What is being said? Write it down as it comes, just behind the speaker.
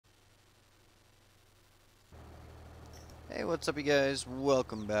Hey, what's up you guys?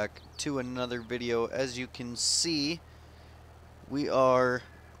 Welcome back to another video. As you can see, we are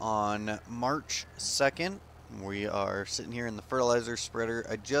on March 2nd. We are sitting here in the fertilizer spreader.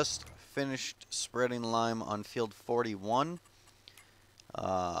 I just finished spreading lime on field 41.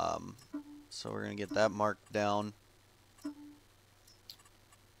 So we're going to get that marked down. There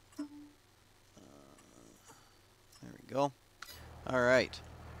we go. Alright.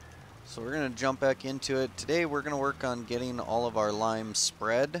 So we're going to jump back into it. Today we're going to work on getting all of our lime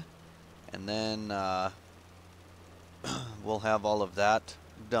spread. And then we'll have all of that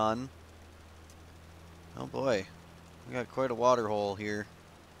done. Oh boy, we got quite a water hole here.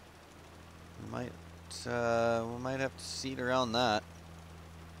 We might have to seed around that.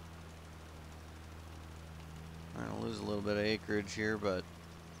 We're gonna lose a little bit of acreage here, but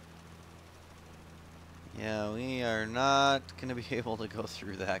yeah, we are not gonna be able to go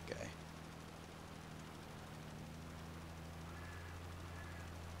through that guy.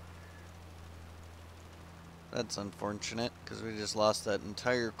 That's unfortunate, because we just lost that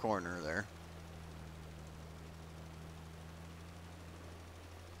entire corner there.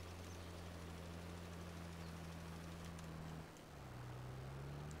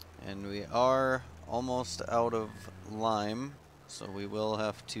 And we are almost out of lime, so we will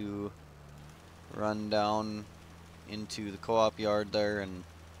have to run down into the co-op yard there and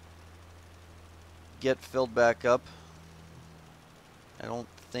get filled back up. I don't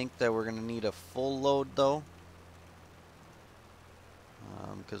think that we're going to need a full load though,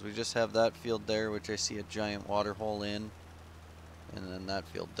 because we just have that field there, which I see a giant water hole in, and then that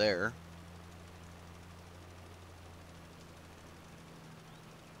field there.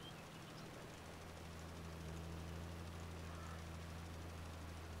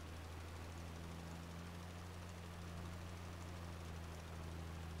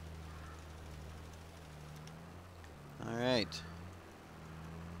 Alright.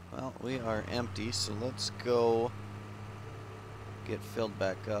 Well, we are empty, so let's go get filled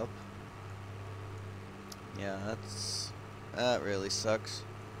back up. Yeah, that really sucks.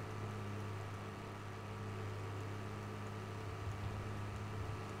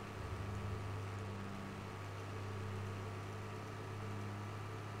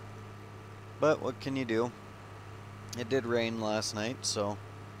 But what can you do? It did rain last night, so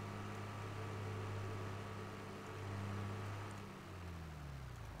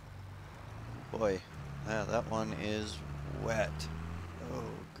boy, yeah, that one is wet. Oh,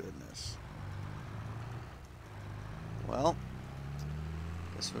 goodness. Well,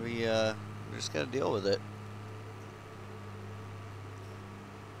 guess we just gotta deal with it.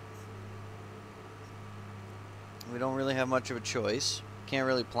 We don't really have much of a choice. Can't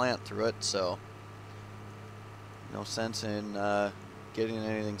really plant through it, so no sense in getting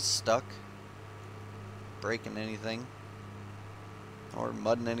anything stuck, breaking anything, or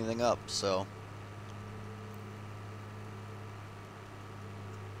mudding anything up, so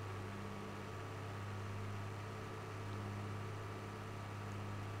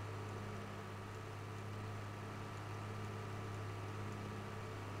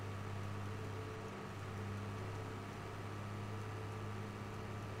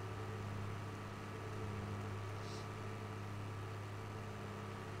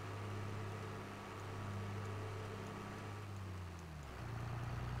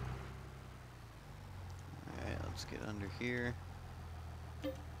let's get under here.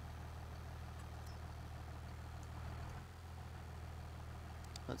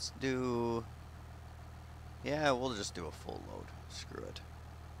 Let's do, yeah, we'll just do a full load. Screw it.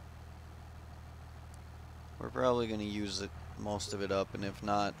 We're probably going to use most of it up, and if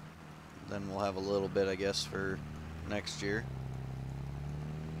not, then we'll have a little bit, I guess, for next year.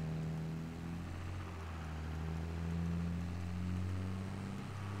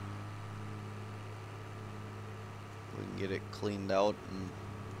 We can get it cleaned out and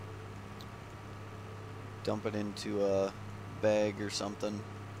dump it into a bag or something.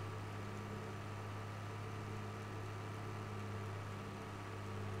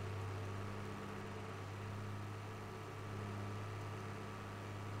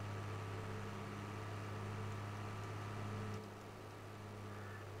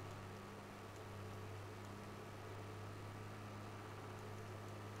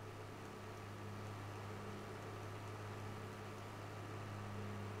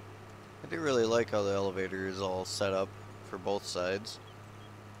 I do really like how the elevator is all set up for both sides.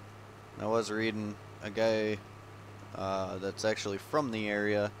 I was reading a guy that's actually from the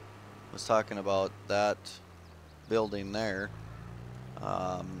area was talking about that building there.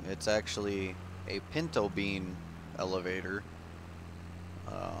 It's actually a pinto bean elevator.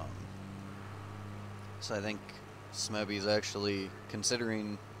 So I think Smebby's actually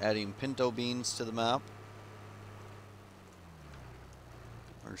considering adding pinto beans to the map.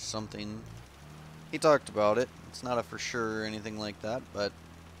 Or something. He talked about it. It's not a for sure or anything like that, but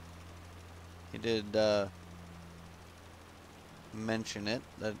he did mention it,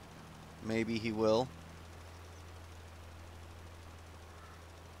 that maybe he will.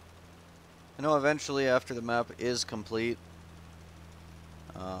 I know eventually after the map is complete,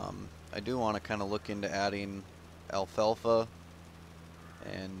 I do want to kind of look into adding alfalfa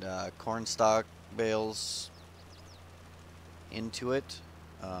and corn stalk bales into it,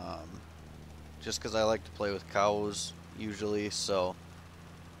 just because I like to play with cows usually, so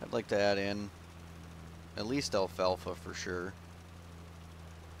I'd like to add in at least alfalfa for sure,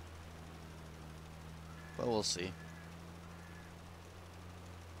 but we'll see.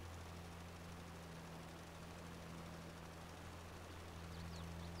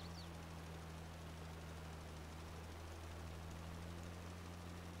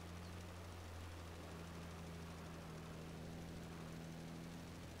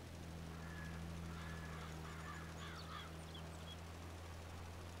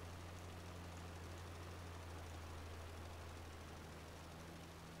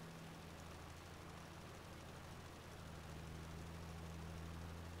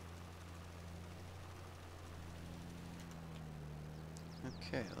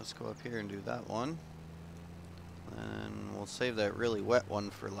 Okay, let's go up here and do that one. And we'll save that really wet one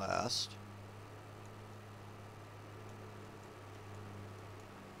for last.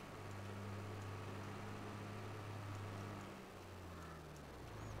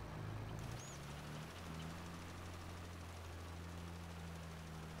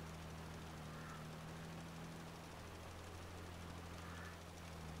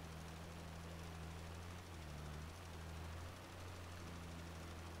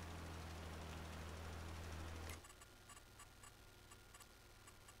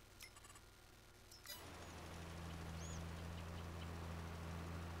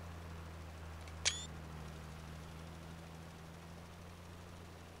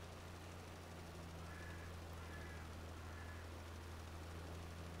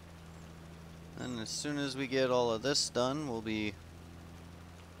 And as soon as we get all of this done, we'll be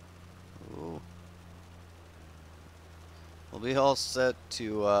all set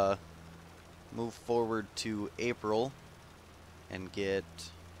to move forward to April and get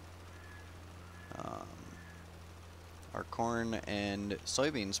our corn and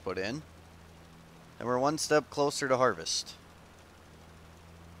soybeans put in. And we're one step closer to harvest.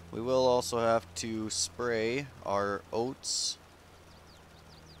 We will also have to spray our oats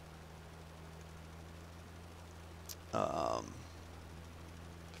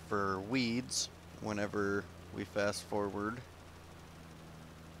for weeds whenever we fast forward,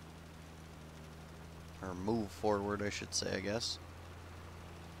 or move forward I should say, I guess.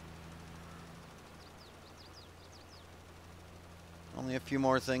 Only a few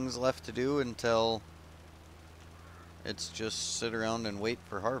more things left to do until it's just sit around and wait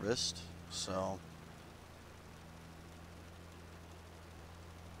for harvest, so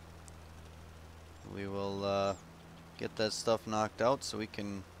we will get that stuff knocked out so we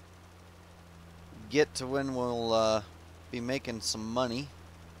can get to when we'll be making some money.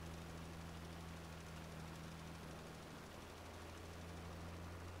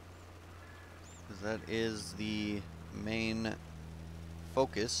 Because that is the main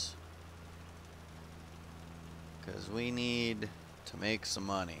focus. Because we need to make some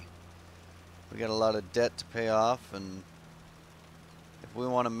money. We got a lot of debt to pay off, and if we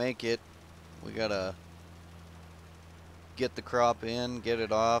want to make it, we gotta get the crop in, get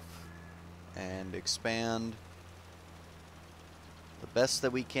it off, and expand the best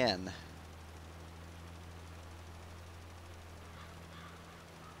that we can.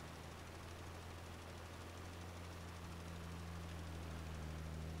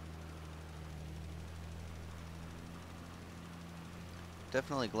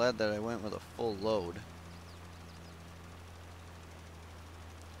 Definitely glad that I went with a full load,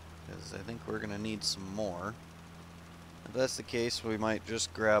 because I think we're gonna need some more. If that's the case, we might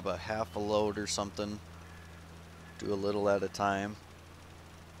just grab a half a load or something, do a little at a time.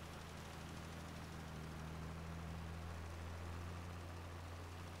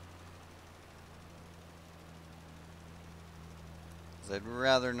 Because I'd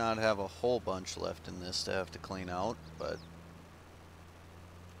rather not have a whole bunch left in this to have to clean out, but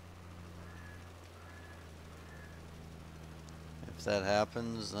if that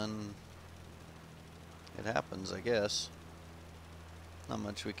happens, then it happens, I guess. Not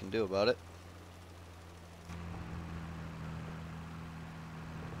much we can do about it.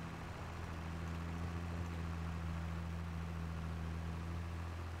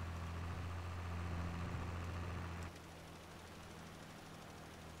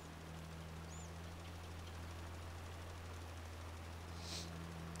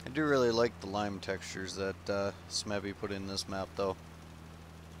 I do really like the lime textures that Smebby put in this map, though.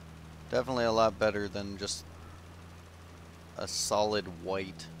 Definitely a lot better than just a solid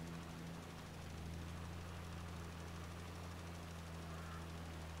white.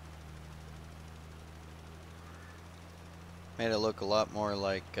 Made it look a lot more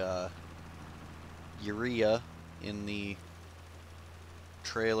like urea in the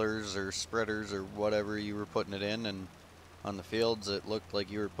trailers or spreaders or whatever you were putting it in, and on the fields it looked like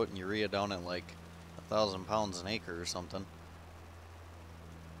you were putting urea down at like 1,000 pounds an acre or something.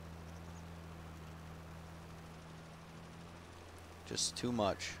 Just too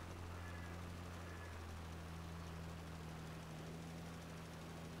much.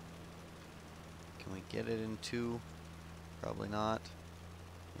 Can we get it in two? Probably not.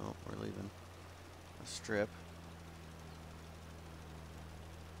 Oh, we're leaving a strip.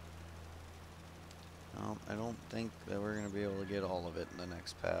 No, I don't think that we're going to be able to get all of it in the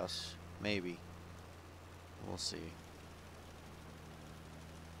next pass. Maybe. We'll see.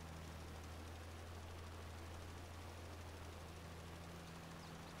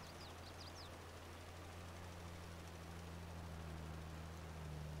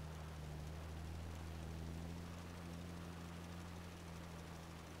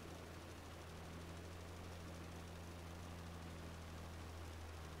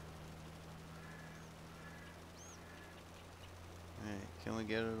 Alright, can we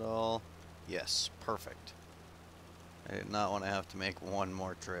get it all? Yes, perfect. I did not want to have to make one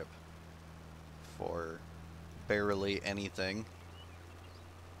more trip for barely anything.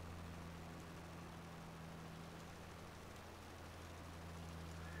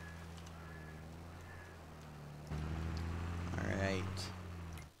 Alright.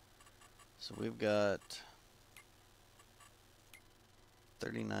 So we've got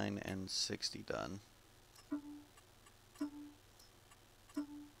 39 and 60 done.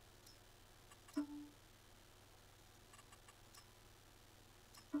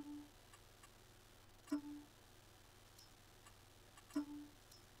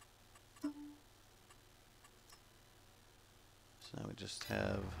 So now we just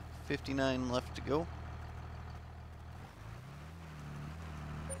have 59 left to go.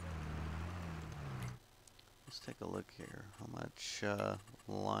 Let's take a look here. How much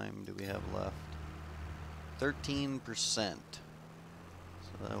lime do we have left? 13%.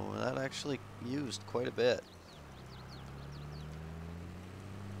 So that actually used quite a bit.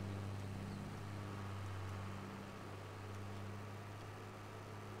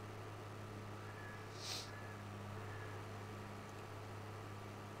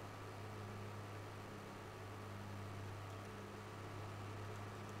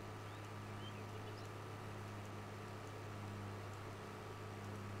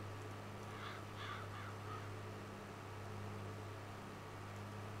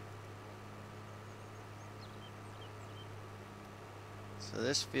 So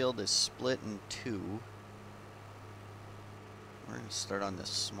this field is split in two. We're going to start on this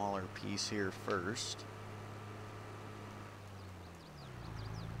smaller piece here first.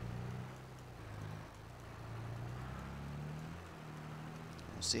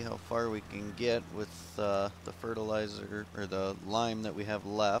 We'll see how far we can get with the fertilizer or the lime that we have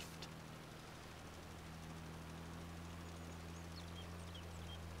left.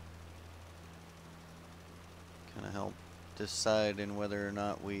 Kind of help decide in whether or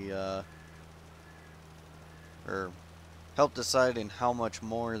not we or help decide in how much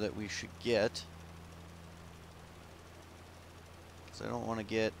more that we should get, because I don't want to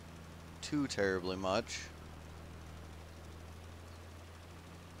get too terribly much.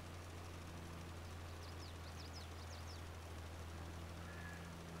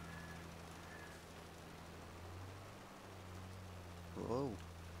 Whoa,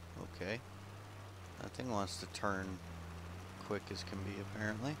 okay, that thing wants to turn quick as can be,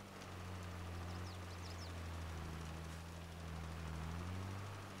 apparently.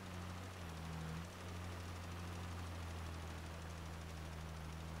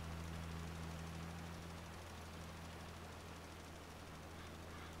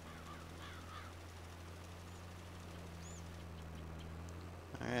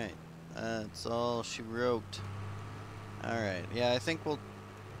 Alright, that's all she wrote. Alright, yeah, I think we'll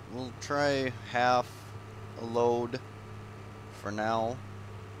try half a load for now.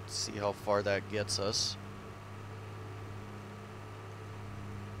 See how far that gets us.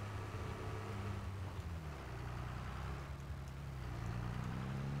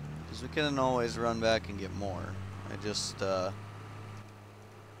 Because we can always run back and get more. I just I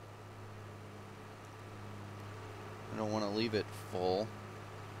don't want to leave it full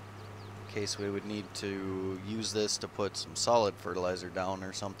case we would need to use this to put some solid fertilizer down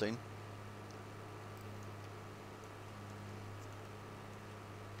or something.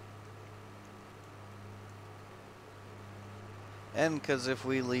 And because if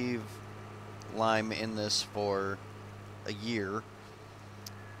we leave lime in this for a year,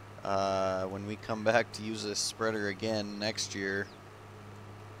 when we come back to use this spreader again next year,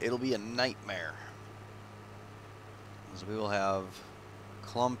 it'll be a nightmare. Because we will have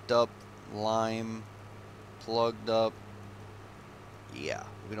clumped up lime, plugged up. Yeah,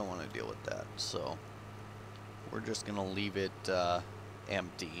 we don't want to deal with that, so we're just going to leave it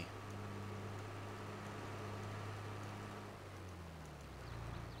empty.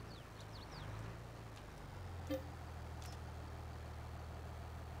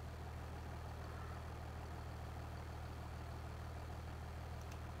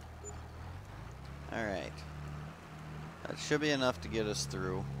 Alright. That should be enough to get us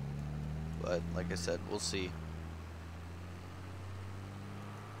through. But, like I said, we'll see.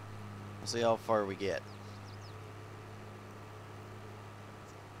 We'll see how far we get.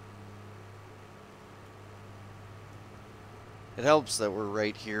 It helps that we're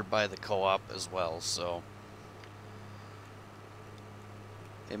right here by the co-op as well, so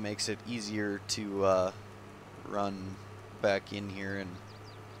it makes it easier to run back in here and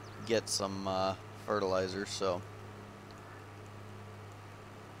get some fertilizer, so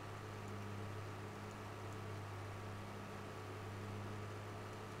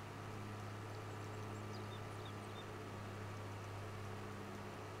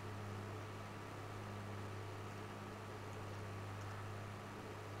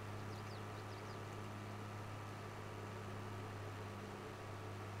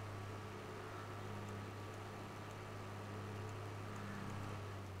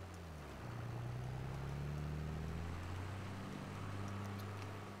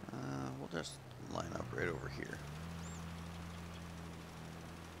we'll just line up right over here.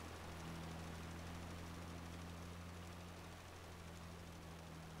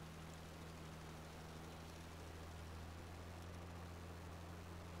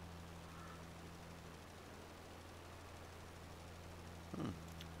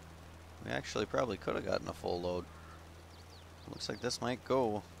 We actually probably could have gotten a full load. Looks like this might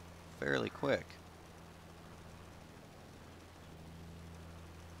go fairly quick.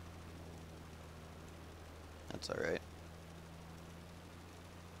 That's alright.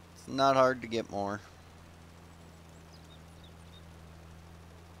 It's not hard to get more.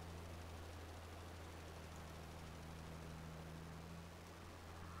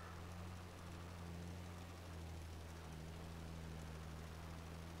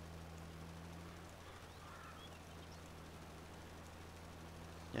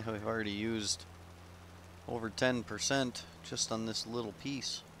 Yeah, we've already used over 10% just on this little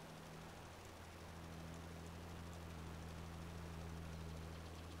piece.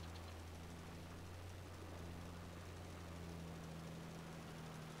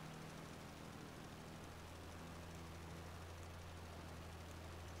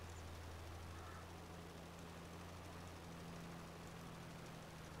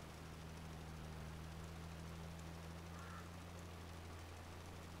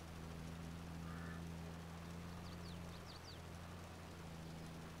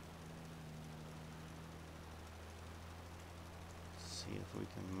 See if we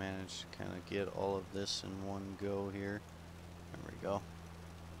can manage to kind of get all of this in one go here. There we go.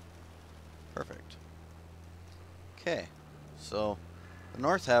 Perfect. Okay, so the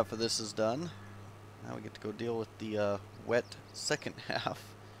north half of this is done. Now we get to go deal with the wet second half.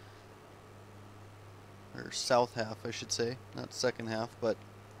 Or south half, I should say. Not second half, but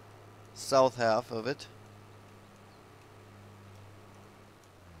south half of it.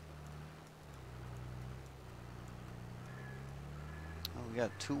 We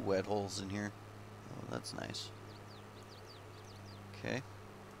got 2 wet holes in here. Oh, that's nice. Okay.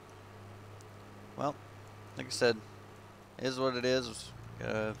 Well, like I said, it is what it is.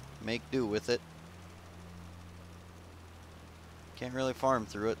 Gotta make do with it. Can't really farm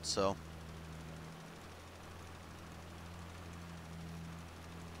through it, so.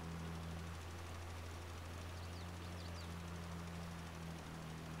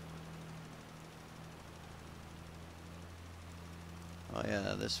 Oh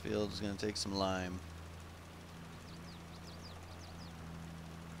yeah, this field is going to take some lime.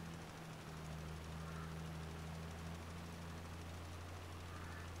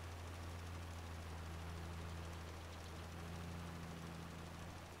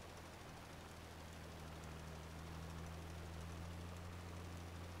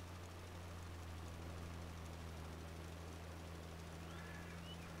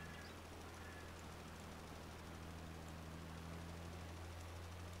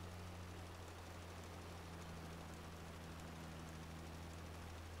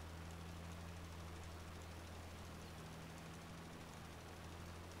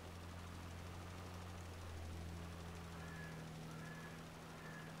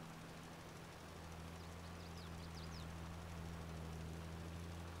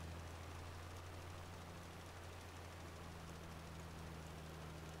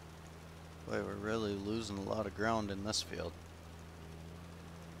 Boy, we're really losing a lot of ground in this field.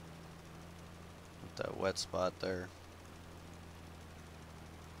 With that wet spot there.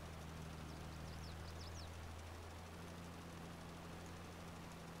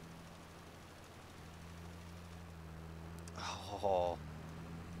 Oh,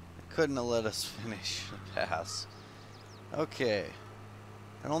 I couldn't have let us finish the pass. Okay.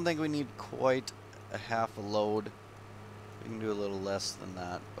 I don't think we need quite a half a load. We can do a little less than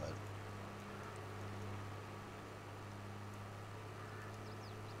that, but...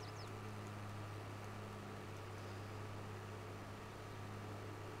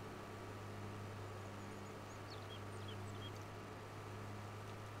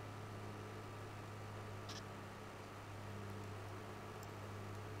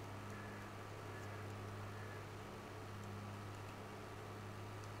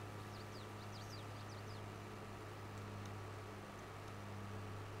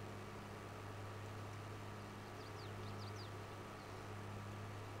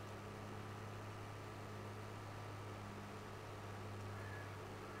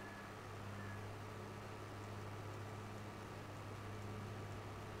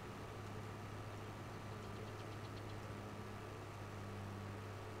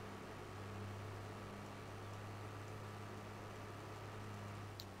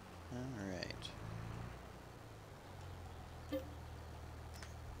 Alright.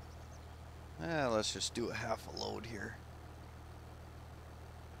 Let's just do a half a load here.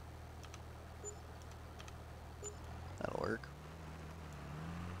 That'll work.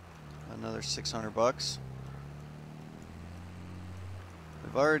 Another 600 bucks.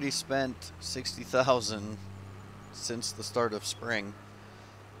 We've already spent 60,000 since the start of spring.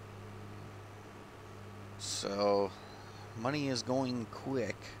 So, money is going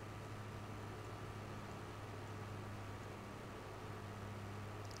quick.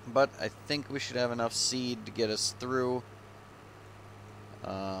 But I think we should have enough seed to get us through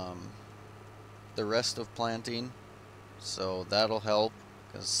the rest of planting. So that'll help,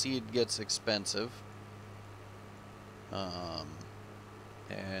 because seed gets expensive. And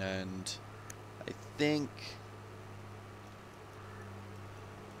I think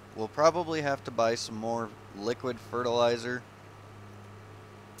we'll probably have to buy some more liquid fertilizer.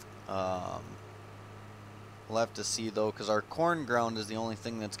 We'll have to see though, because our corn ground is the only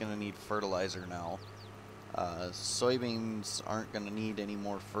thing that's going to need fertilizer now. Soybeans aren't going to need any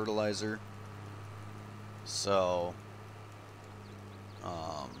more fertilizer. So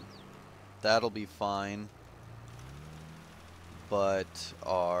that'll be fine. But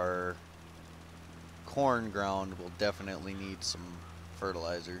our corn ground will definitely need some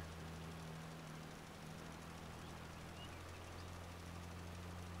fertilizer.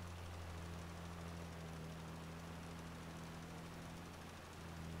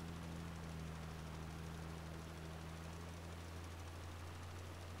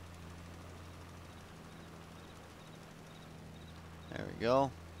 There we go.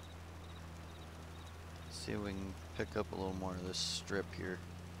 Let's see if we can pick up a little more of this strip here.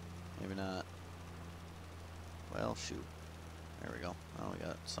 Maybe not. Well, shoot. There we go. Oh, we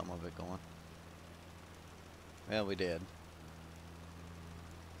got some of it going. Well, we did.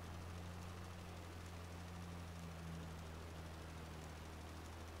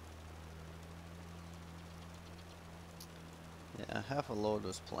 Yeah, half a load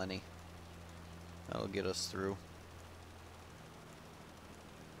was plenty. That'll get us through.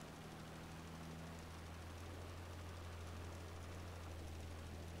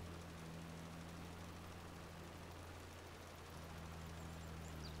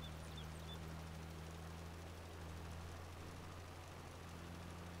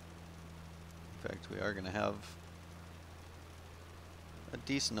 In fact, we are going to have a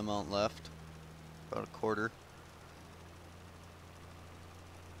decent amount left, about a quarter.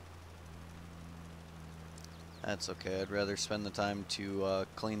 That's okay, I'd rather spend the time to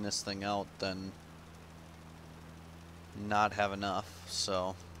clean this thing out than not have enough,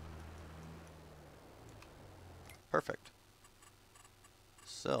 so perfect.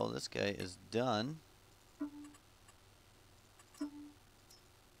 So this guy is done.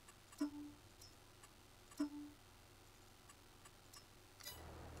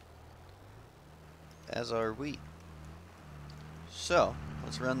 As are we. So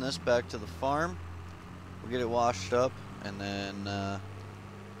let's run this back to the farm. We'll get it washed up, and then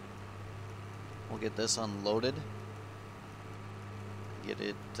we'll get this unloaded, get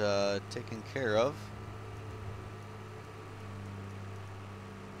it taken care of.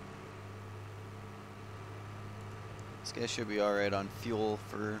 This guy should be alright on fuel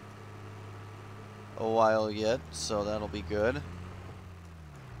for a while yet, so that'll be good.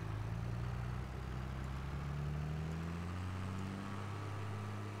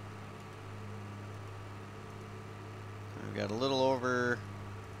 we got a little over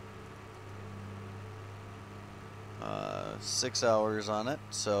 6 hours on it,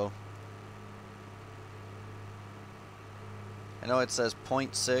 so I know it says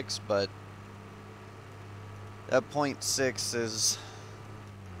 0.6, but that 0.6 is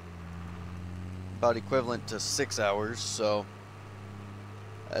about equivalent to 6 hours, so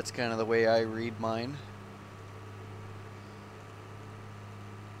that's kind of the way I read mine.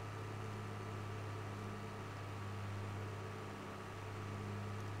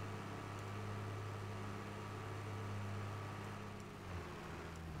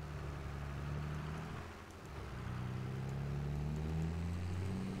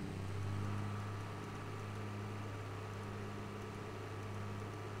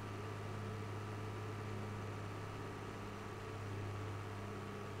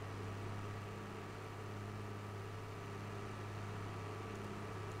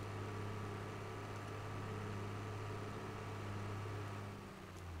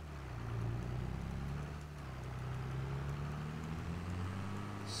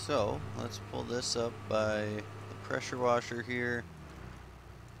 So let's pull this up by the pressure washer here.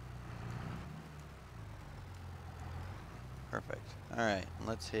 Perfect. Alright,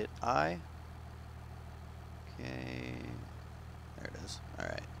 let's hit I. Okay. There it is.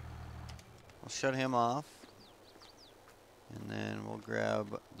 Alright. We'll shut him off. And then we'll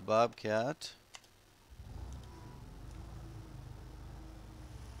grab the Bobcat.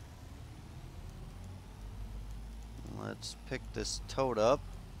 Let's pick this tote up.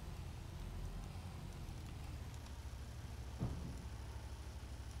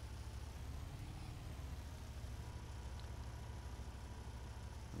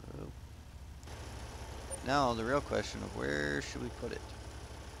 Now the real question of where should we put it?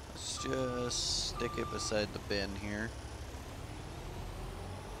 Let's just stick it beside the bin here.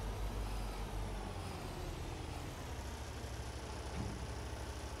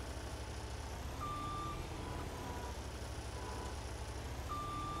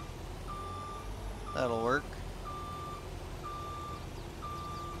 That'll work.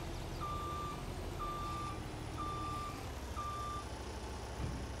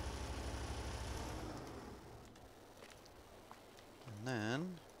 And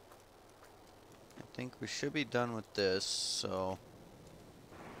then I think we should be done with this, so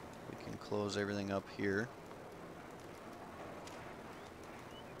we can close everything up here.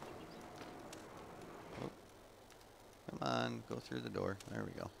 Oh, come on, go through the door. There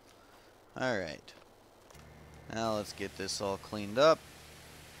we go. Alright. Now let's get this all cleaned up.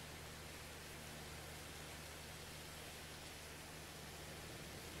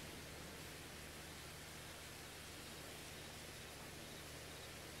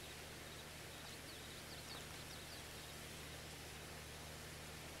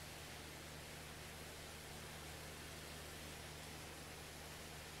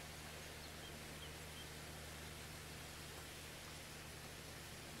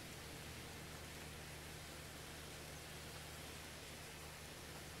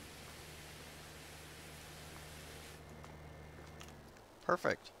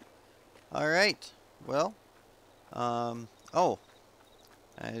 Perfect. Alright. Well, oh,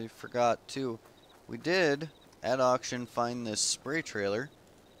 I forgot too. We did, at auction, find this spray trailer.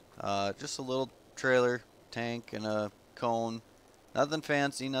 Just a little trailer, tank, and a cone. Nothing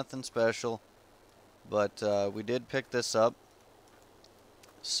fancy, nothing special. But we did pick this up.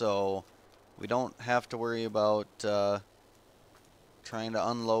 So we don't have to worry about trying to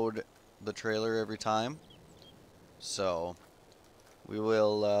unload the trailer every time. So we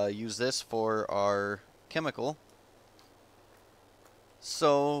will use this for our chemical.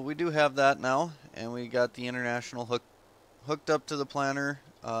 So we do have that now, and we got the international hooked up to the planter.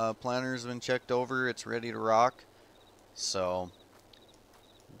 Planter's been checked over, it's ready to rock. So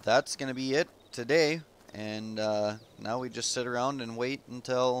that's gonna be it today, and now we just sit around and wait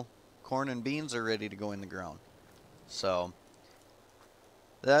until corn and beans are ready to go in the ground. So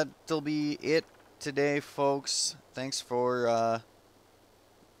that'll be it today, folks. Thanks for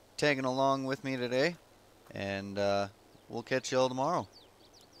tagging along with me today, and we'll catch you all tomorrow.